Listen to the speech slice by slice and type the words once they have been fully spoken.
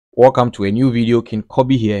Welcome to a new video. King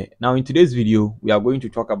COBBY here. Now in today's video we are going to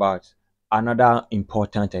talk about another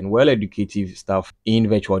important and well educative stuff in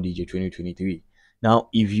VirtualDJ 2023. Now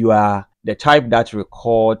if you are the type that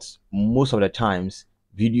records most of the times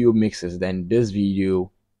video mixes, then this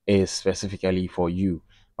video is specifically for you.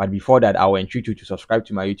 But before that, I will entreat you to subscribe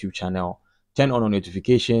to my YouTube channel, turn on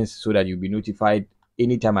notifications so that you'll be notified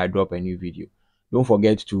anytime I drop a new video. Don't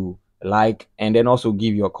forget to like and then also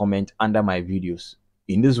give your comment under my videos.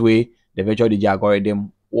 In this way, the VirtualDJ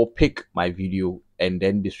algorithm will pick my video and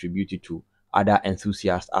then distribute it to other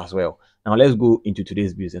enthusiasts as well. Now let's go into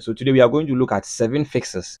today's business. So today we are going to look at 7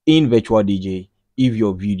 fixes in VirtualDJ if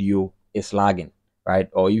your video is lagging, right?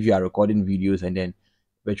 Or if you are recording videos and then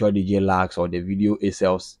VirtualDJ lags, or the video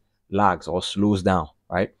itself lags or slows down,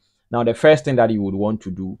 right? Now the first thing that you would want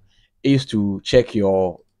to do is to check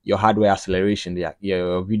your hardware acceleration,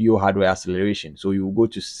 your video hardware acceleration. So you go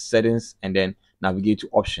to settings and then navigate to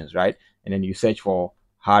options, right? And then you search for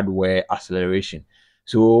hardware acceleration.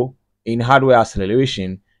 So in hardware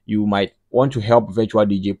acceleration, you might want to help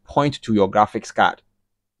VirtualDJ point to your graphics card.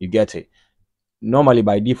 You get it? Normally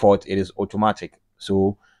by default it is automatic,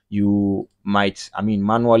 so you might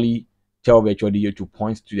manually tell VirtualDJ to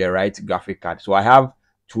point to the right graphic card. So I have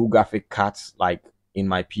 2 graphic cards like in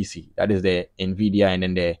my PC, that is the Nvidia and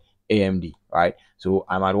then the AMD, right? So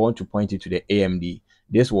I might want to point it to the AMD.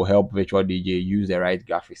 This will help VirtualDJ use the right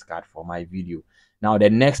graphics card for my video. Now the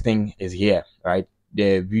next thing is here, right?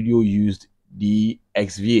 The video used the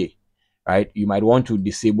XVA, right? You might want to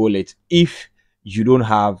disable it if you don't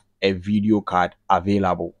have a video card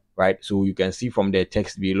available, right? So you can see from the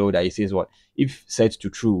text below that it says what? If set to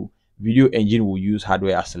true, video engine will use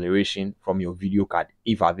hardware acceleration from your video card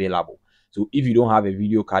if available. So if you don't have a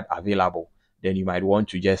video card available, then you might want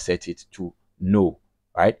to just set it to no,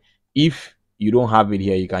 right? If you don't have it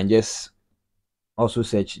here, you can just also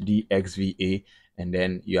search DXVA and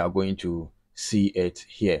then you are going to see it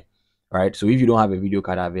here, right? So if you don't have a video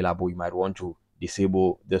card available, you might want to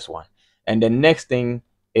disable this one. And the next thing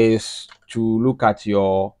is to look at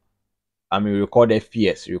your record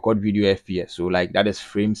FPS, record video FPS. So like that is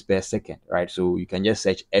frames per second, right? So you can just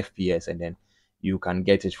search FPS and then you can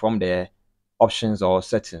get it from the options or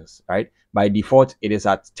settings, right? By default it is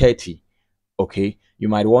at 30. Okay, you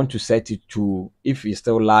might want to set it to, if it's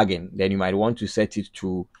still lagging, then you might want to set it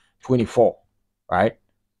to 24, right?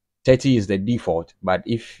 30 is the default, but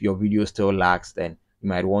if your video still lags, then you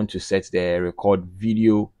might want to set the record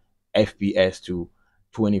video FPS to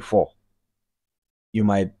 24. You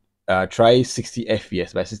might try 60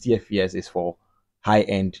 FPS, but 60 FPS is for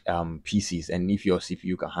high-end PCs, and if your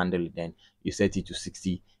CPU can handle it, then you set it to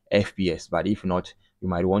 60 FPS. But if not, you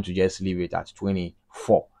might want to just leave it at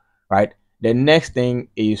 24, right? The next thing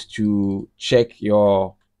is to check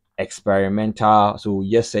your experimental. So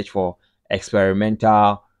just search for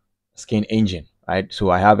experimental skin engine, right? So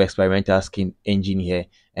I have experimental skin engine here,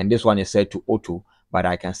 and this one is set to auto, but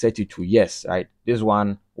I can set it to yes, right? This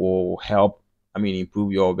one will help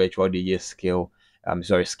improve your VirtualDJ skill,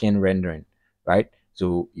 skin rendering, right?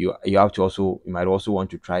 So you have to also, you might also want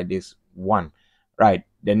to try this one, right?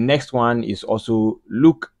 The next one is also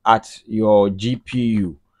look at your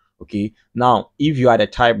GPU. Okay, now if you are the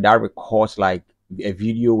type that records like a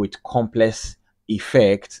video with complex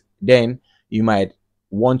effects, then you might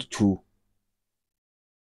want to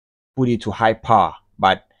put it to high power.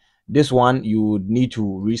 But this one you would need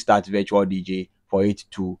to restart VirtualDJ for it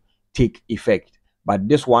to take effect. But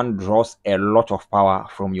this one draws a lot of power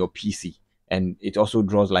from your PC, and it also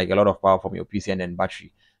draws like a lot of power from your PC and then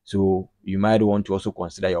battery. So you might want to also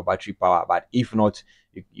consider your battery power. But if not,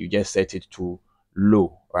 you just set it to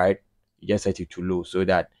low, right? You just set it to low so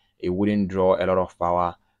that it wouldn't draw a lot of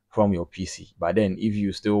power from your PC. But then if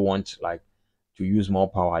you still want like to use more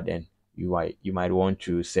power, then you might want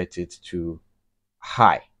to set it to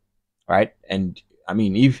high, right? And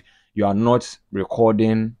if you are not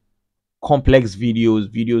recording complex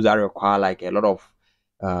videos that require like a lot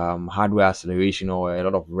of hardware acceleration or a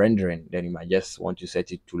lot of rendering, then you might just want to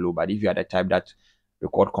set it to low. But if you are the type that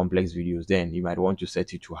record complex videos, then you might want to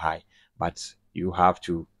set it to high. But you have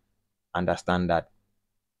to understand that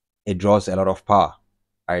it draws a lot of power,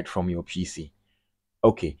 right, from your PC.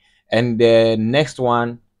 Okay, and the next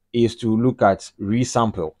one is to look at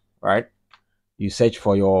resample, right? You search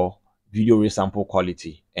for your video resample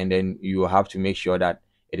quality, and then you have to make sure that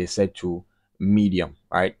it is set to medium,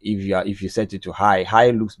 right? If you set it to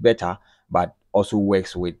high looks better, but also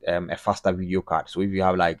works with a faster video card. So if you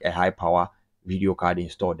have like a high power video card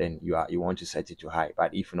installed, then you want to set it to high.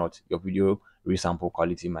 But if not, your video resample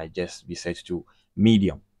quality might just be set to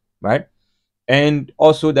medium, right? And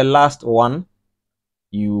also the last one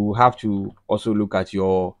you have to also look at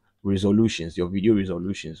your resolutions, your video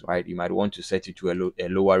resolutions, right? You might want to set it to a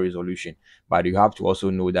lower resolution, but you have to also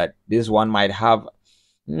know that this one might have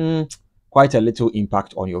quite a little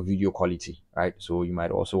impact on your video quality, right? So you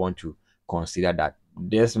might also want to consider that.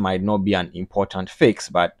 This might not be an important fix,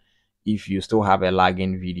 but if you still have a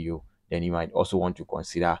lagging video, then you might also want to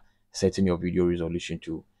consider setting your video resolution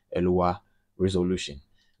to a lower resolution.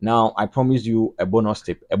 Now, I promised you a bonus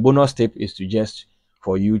tip. A bonus tip is to just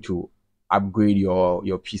for you to upgrade your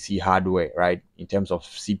PC hardware, right? In terms of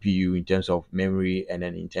CPU, in terms of memory, and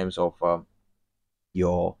then in terms of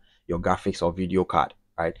your graphics or video card,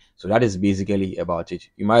 right? So that is basically about it.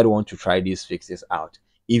 You might want to try these fixes out.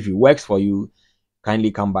 If it works for you,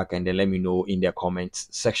 kindly come back and then let me know in the comments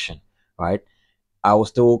section, right? I will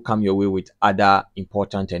still come your way with other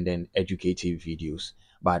important and then educative videos.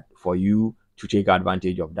 But for you to take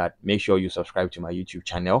advantage of that, make sure you subscribe to my YouTube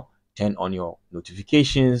channel, turn on your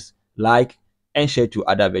notifications, like, and share to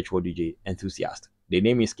other virtual DJ enthusiasts. The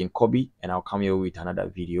name is King COBBY, and I'll come here with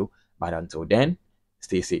another video. But until then,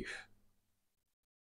 stay safe.